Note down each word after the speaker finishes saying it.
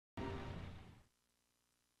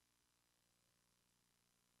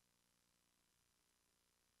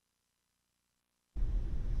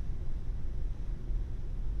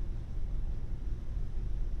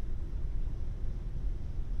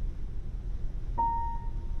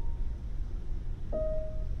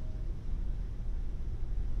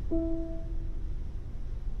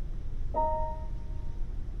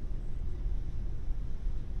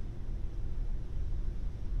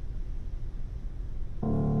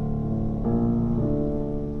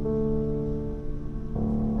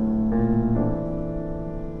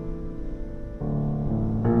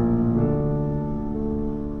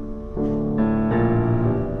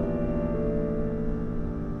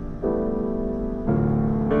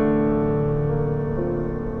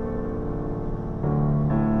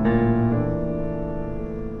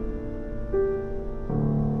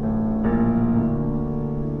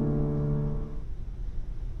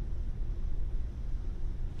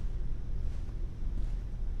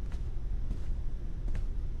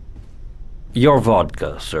Your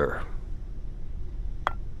vodka, sir.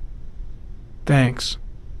 Thanks.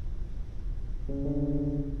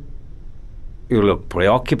 You look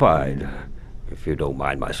preoccupied, if you don't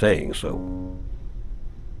mind my saying so.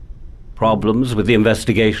 Problems with the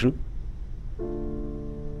investigation?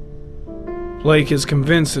 Blake is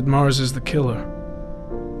convinced that Mars is the killer.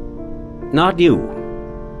 Not you.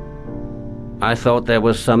 I thought there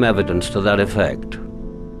was some evidence to that effect.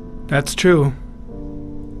 That's true.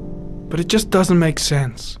 But it just doesn't make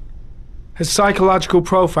sense. His psychological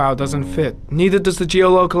profile doesn't fit, neither does the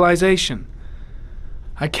geolocalization.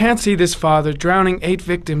 I can't see this father drowning 8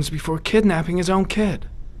 victims before kidnapping his own kid.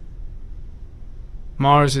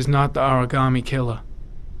 Mars is not the Aragami killer.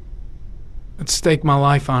 I'd stake my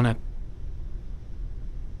life on it.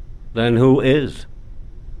 Then who is?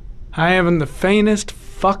 I haven't the faintest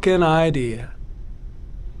fucking idea.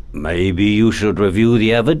 Maybe you should review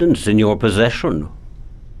the evidence in your possession.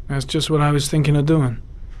 That's just what I was thinking of doing.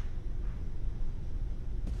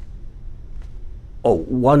 Oh,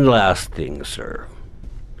 one last thing, sir.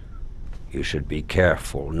 You should be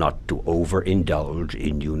careful not to overindulge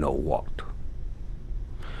in you-know-what.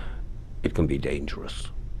 It can be dangerous.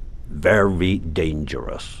 Very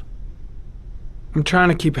dangerous. I'm trying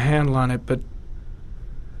to keep a handle on it, but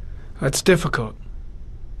that's difficult.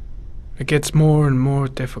 It gets more and more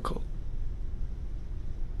difficult.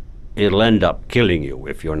 It'll end up killing you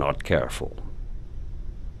if you're not careful.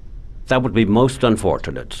 That would be most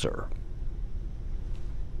unfortunate, sir.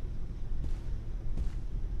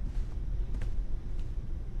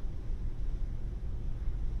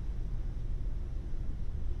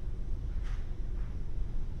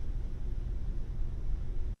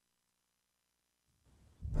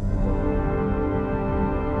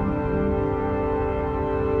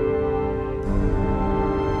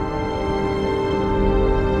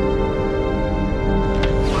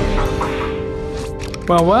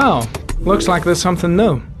 Well, looks like there's something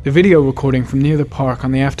new. The video recording from near the park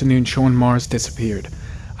on the afternoon showing Mars disappeared.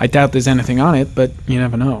 I doubt there's anything on it, but you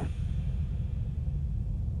never know.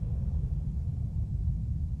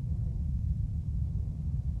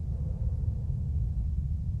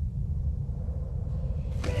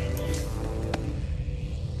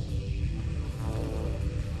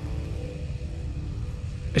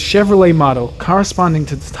 A Chevrolet model corresponding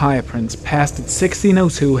to the tire prints passed at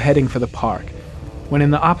 16:02 heading for the park. When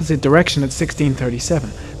in the opposite direction at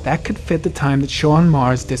 16:37. That could fit the time that Sean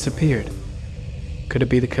Mars disappeared. Could it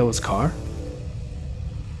be the killer's car?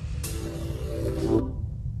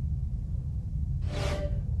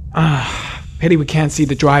 Pity we can't see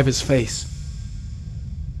the driver's face.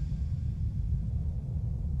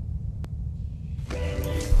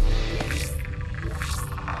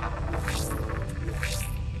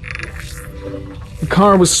 The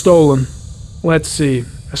car was stolen. Let's see.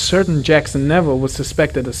 A certain Jackson Neville was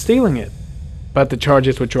suspected of stealing it, but the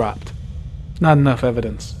charges were dropped. Not enough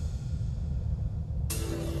evidence.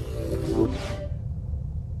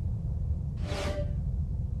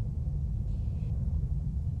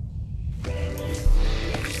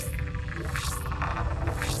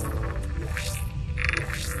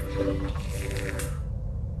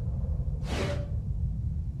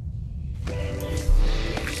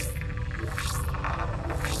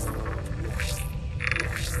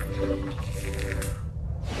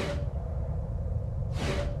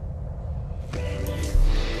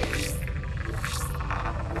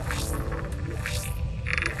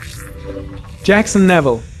 Jackson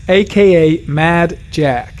Neville, aka Mad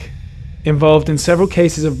Jack, involved in several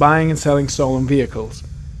cases of buying and selling stolen vehicles.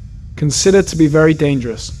 Considered to be very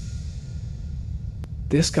dangerous.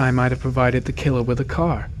 This guy might have provided the killer with a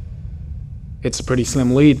car. It's a pretty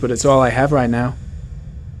slim lead, but it's all I have right now.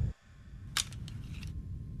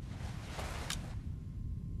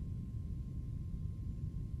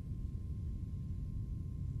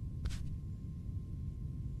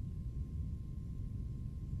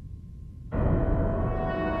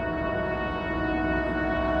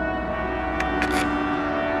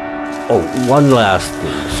 Oh, one last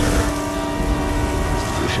thing, sir.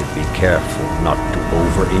 You should be careful not to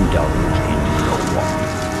overindulge in you-know-what.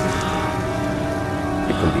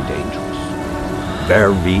 It can be dangerous.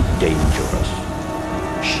 Very dangerous.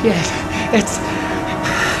 Shit,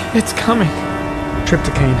 it's coming.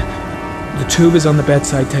 Tryptocaine. The tube is on the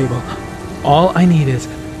bedside table. All I need is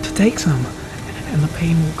to take some, and the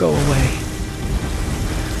pain will go away.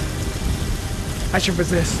 I should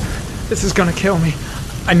resist. This is gonna kill me.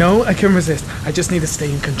 I know I can resist. I just need to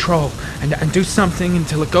stay in control and do something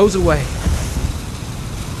until it goes away.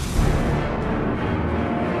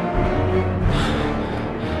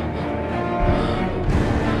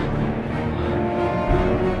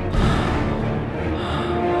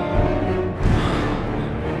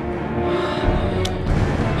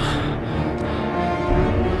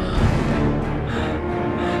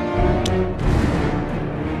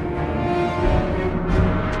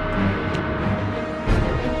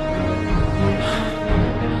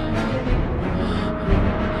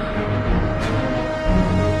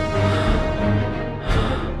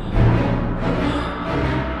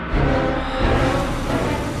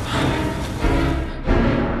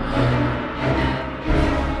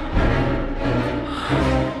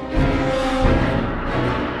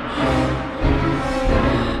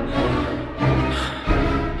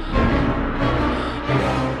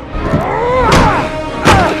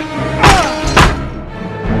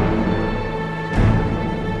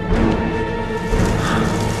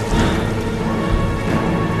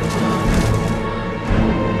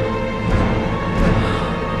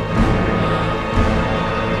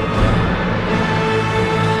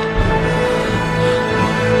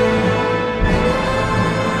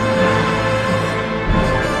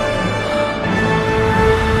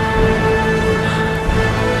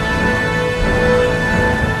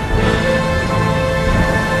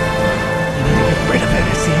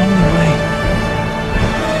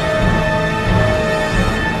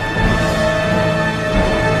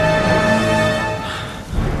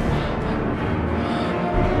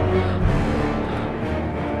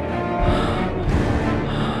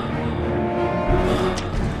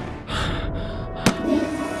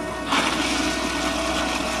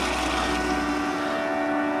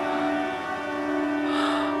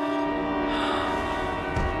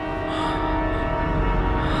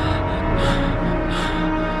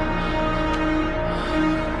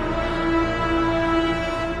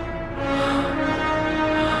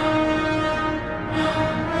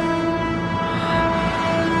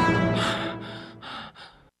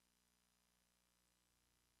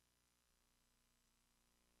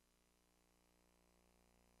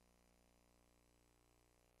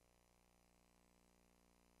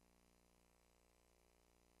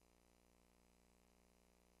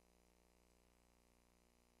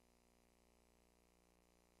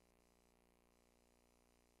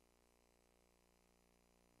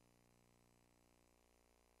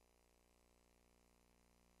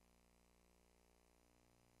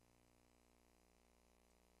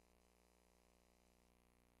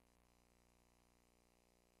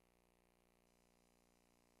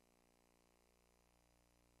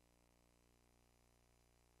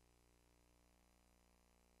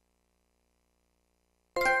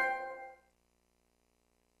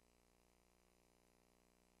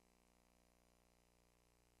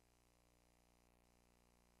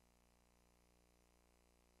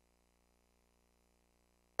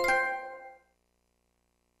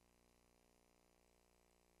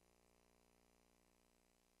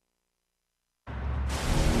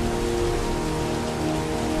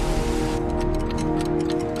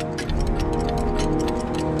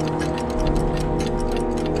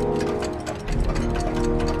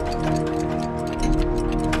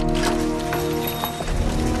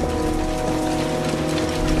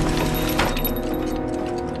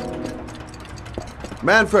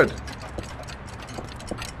 Manfred!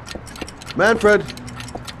 Manfred!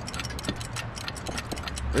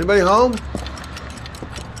 Anybody home?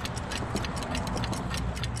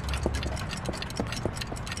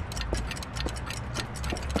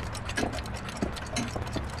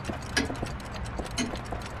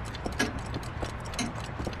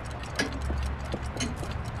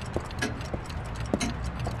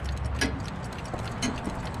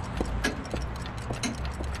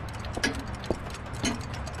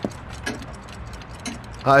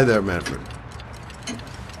 Hi there, Manfred.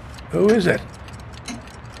 Who is it?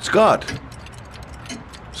 Scott.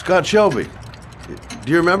 Scott Shelby.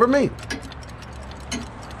 Do you remember me?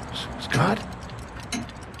 Scott?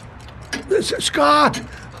 This is Scott!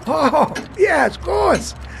 Oh, yes, of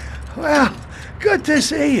course. Well, good to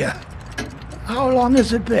see you. How long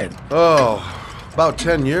has it been? Oh, About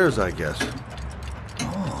 10 years, I guess.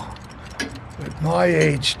 At my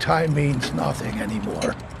age, time means nothing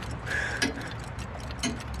anymore.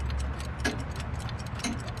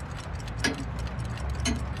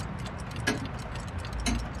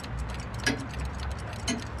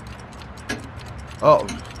 Oh,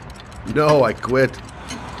 no, I quit.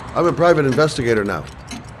 I'm a private investigator now.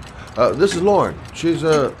 This is Lauren. She's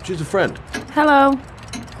a friend. Hello.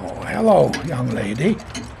 Oh, hello, young lady.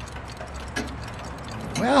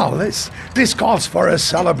 Well, this calls for a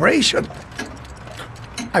celebration.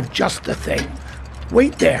 I've just the thing.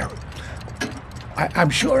 Wait there.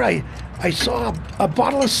 I'm sure I saw a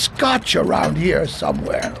bottle of scotch around here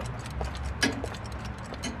somewhere.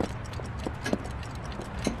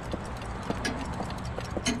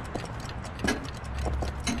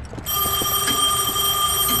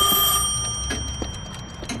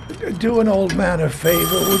 Do an old man a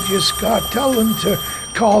favor, would you, Scott? Tell him to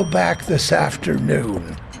call back this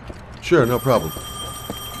afternoon. Sure, no problem.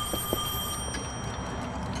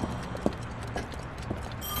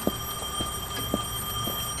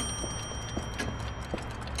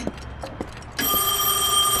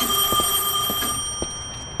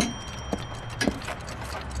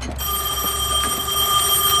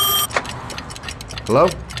 Hello?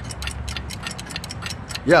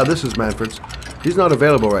 Yeah, this is Manfred's. He's not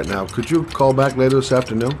available right now. Could you call back later this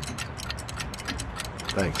afternoon?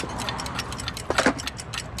 Thanks.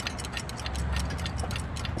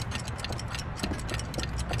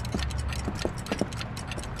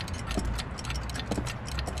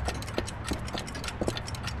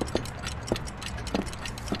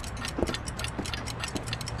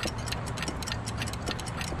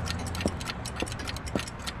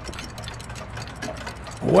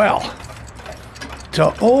 Well,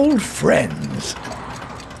 to old friends.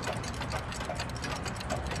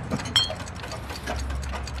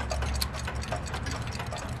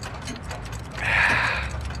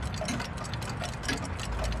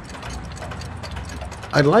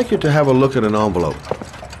 I'd like you to have a look at an envelope.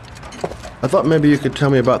 I thought maybe you could tell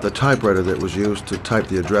me about the typewriter that was used to type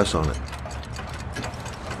the address on it.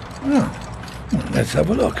 Let's have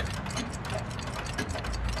a look.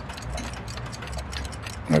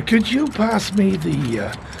 Could you pass me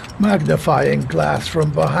the magnifying glass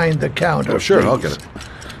from behind the counter, Oh, sure, please? I'll get it.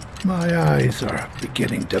 My eyes are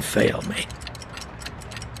beginning to fail me.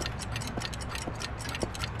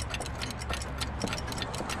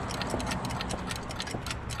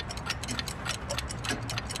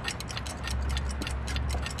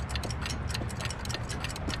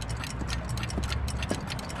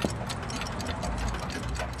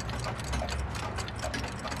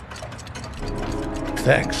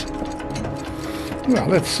 Thanks. Well,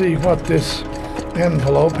 let's see what this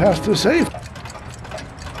envelope has to say.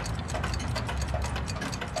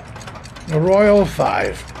 A Royal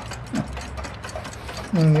 5.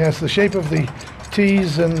 Yes, the shape of the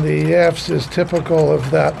T's and the F's is typical of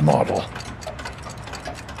that model.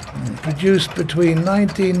 Produced between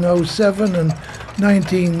 1907 and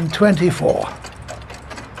 1924.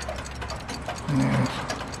 Yes.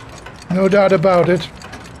 No doubt about it.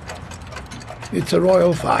 It's a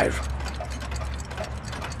Royal 5.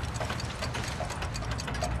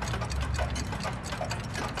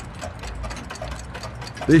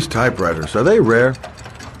 These typewriters, are they rare?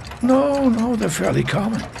 No, they're fairly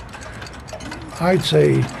common. I'd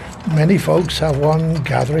say many folks have one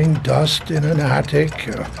gathering dust in an attic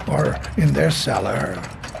or in their cellar.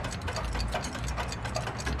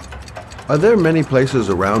 Are there many places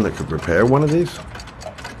around that could repair one of these?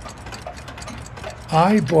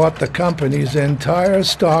 I bought the company's entire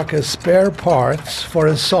stock of spare parts for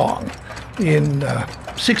a song in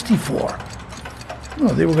 '64.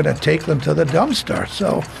 Well, they were going to take them to the dumpster,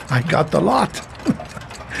 so I got the lot.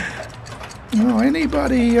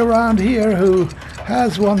 Anybody around here who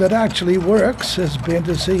has one that actually works has been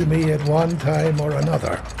to see me at one time or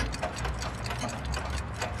another.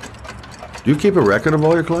 Do you keep a record of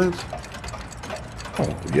all your clients?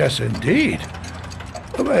 Oh, yes, indeed.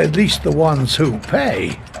 At least the ones who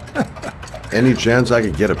pay. Any chance I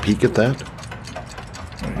could get a peek at that?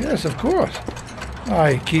 Yes, of course.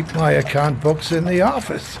 I keep my account books in the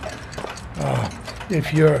office.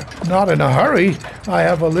 If you're not in a hurry, I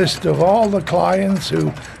have a list of all the clients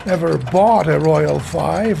who ever bought a Royal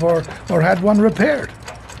 5 or had one repaired.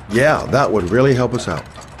 Yeah, that would really help us out.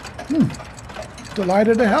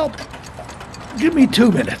 Delighted to help. Give me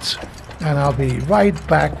 2 minutes, and I'll be right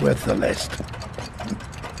back with the list.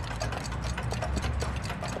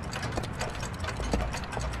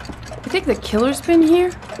 You think the killer's been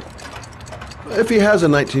here? If he has a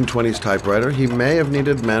 1920s typewriter, he may have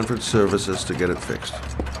needed Manfred's services to get it fixed.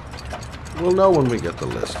 We'll know when we get the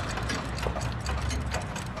list.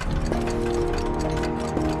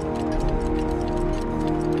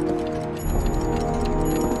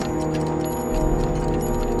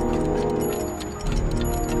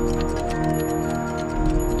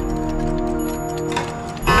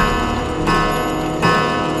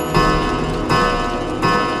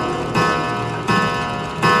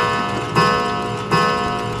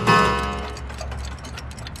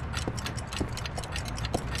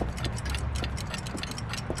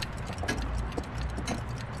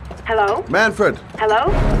 Hello? Manfred! Hello?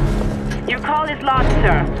 Your call is lost,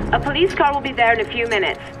 sir. A police car will be there in a few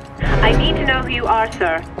minutes. I need to know who you are,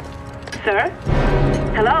 sir. Sir?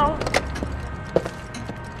 Hello?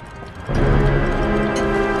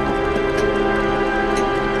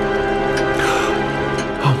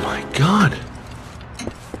 Oh my God!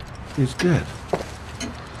 He's dead.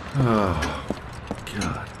 Oh,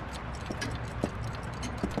 God.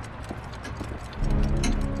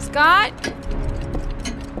 Scott?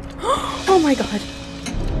 Oh my god.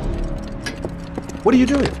 What are you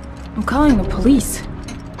doing? I'm calling the police.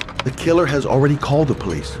 The killer has already called the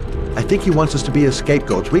police. I think he wants us to be his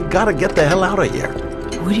scapegoats. We gotta get the hell out of here.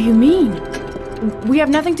 What do you mean? We have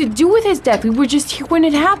nothing to do with his death. We were just here when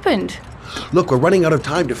it happened. Look, we're running out of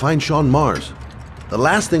time to find Sean Mars. The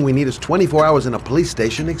last thing we need is 24 hours in a police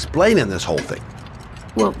station explaining this whole thing.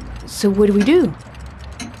 Well, so what do we do?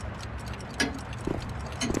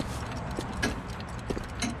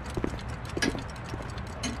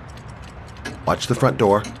 Watch the front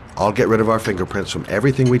door. I'll get rid of our fingerprints from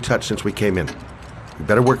everything we touched since we came in. We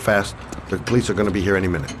better work fast. The police are going to be here any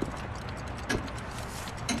minute.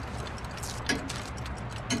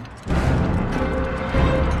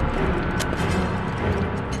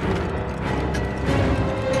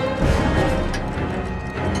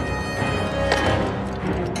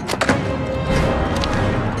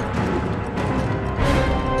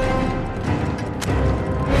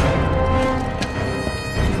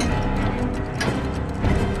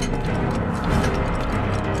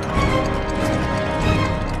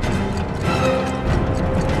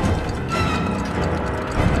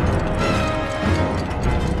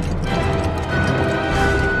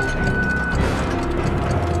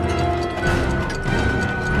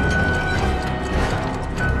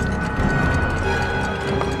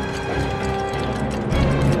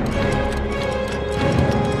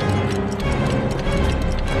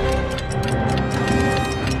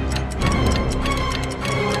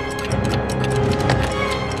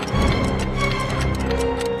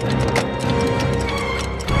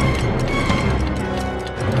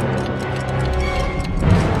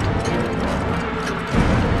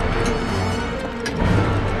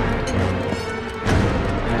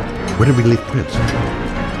 Where did we leave Prince?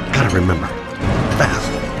 Gotta remember. Fast.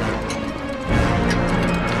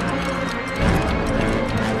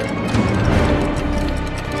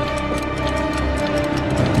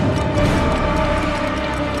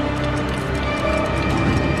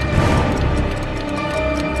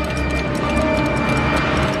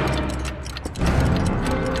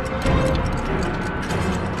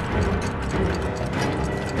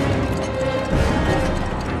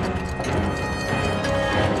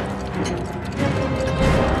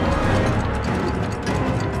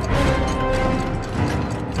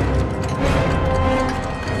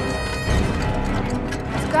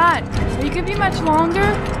 Scott, are you gonna be much longer?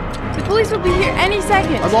 The police will be here any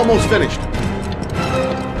second. I'm almost finished.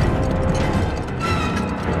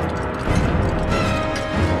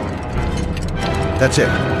 That's it.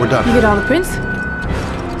 We're done. You get all the prints?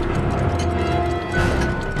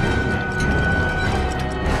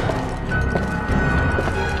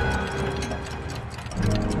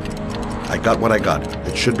 I got what I got.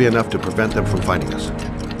 It should be enough to prevent them from finding us.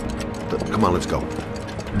 Come on, let's go.